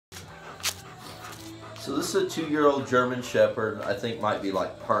So this is a 2-year-old German Shepherd. I think might be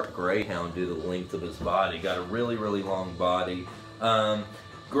like part Greyhound due to the length of his body. Got a really, really long body.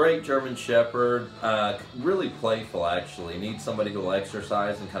 Great German Shepherd. Really playful actually. Needs somebody who will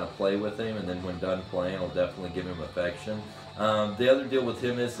exercise and kind of play with him, and then when done playing, will definitely give him affection. The other deal with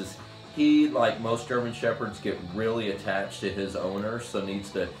him is he, like most German Shepherds, get really attached to his owner, so needs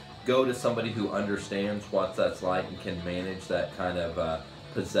to go to somebody who understands what that's like and can manage that kind of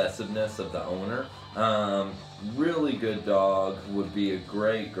possessiveness of the owner. Really good dog. Would be a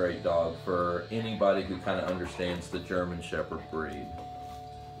great dog for anybody who kind of understands the German Shepherd breed.